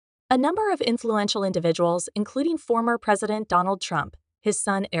A number of influential individuals, including former President Donald Trump, his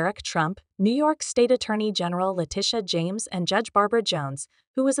son Eric Trump, New York State Attorney General Leticia James, and Judge Barbara Jones,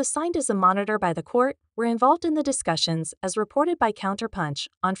 who was assigned as a monitor by the court, were involved in the discussions, as reported by Counterpunch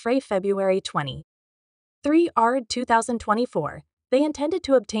on February 20. 2024. They intended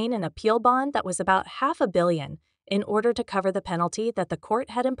to obtain an appeal bond that was about $500 million in order to cover the penalty that the court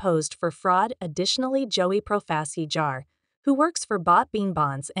had imposed for fraud. Additionally, Joey Profasi Jar, who works for Bot Bean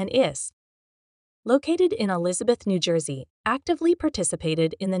Bonds and is located in Elizabeth, New Jersey, actively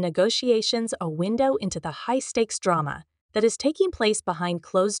participated in the negotiations. A window into the high-stakes drama that is taking place behind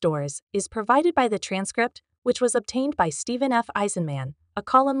closed doors is provided by the transcript, which was obtained by Stephen F. Eisenman, a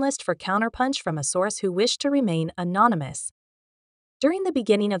columnist for Counterpunch, from a source who wished to remain anonymous. During the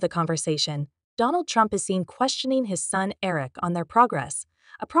beginning of the conversation, Donald Trump is seen questioning his son Eric on their progress.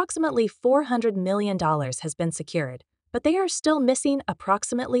 Approximately $400 million has been secured, but they are still missing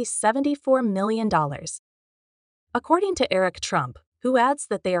approximately $74 million. According to Eric Trump, who adds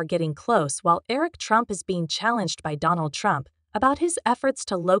that they are getting close, while Eric Trump is being challenged by Donald Trump about his efforts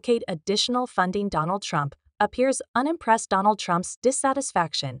to locate additional funding. Donald Trump appears unimpressed. Donald Trump's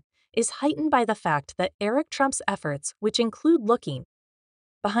dissatisfaction is heightened by the fact that Eric Trump's efforts, which include looking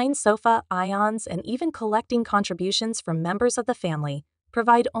behind sofa ions and even collecting contributions from members of the family,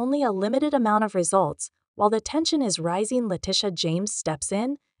 provide only a limited amount of results. While the tension is rising, Leticia James steps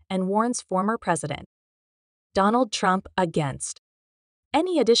in and warns former President Donald Trump against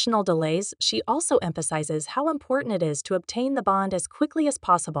any additional delays. She also emphasizes how important it is to obtain the bond as quickly as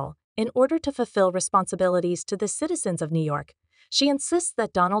possible in order to fulfill responsibilities to the citizens of New York. She insists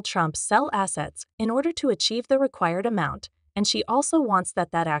that Donald Trump sell assets in order to achieve the required amount, and she also wants that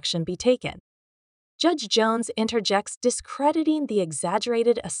action be taken. Judge Jones interjects, discrediting the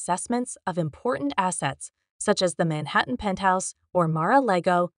exaggerated assessments of important assets, such as the Manhattan penthouse or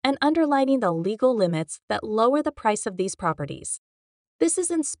Mar-a-Lago, and underlining the legal limits that lower the price of these properties. This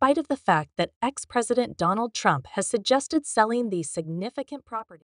is in spite of the fact that ex-President Donald Trump has suggested selling these significant properties.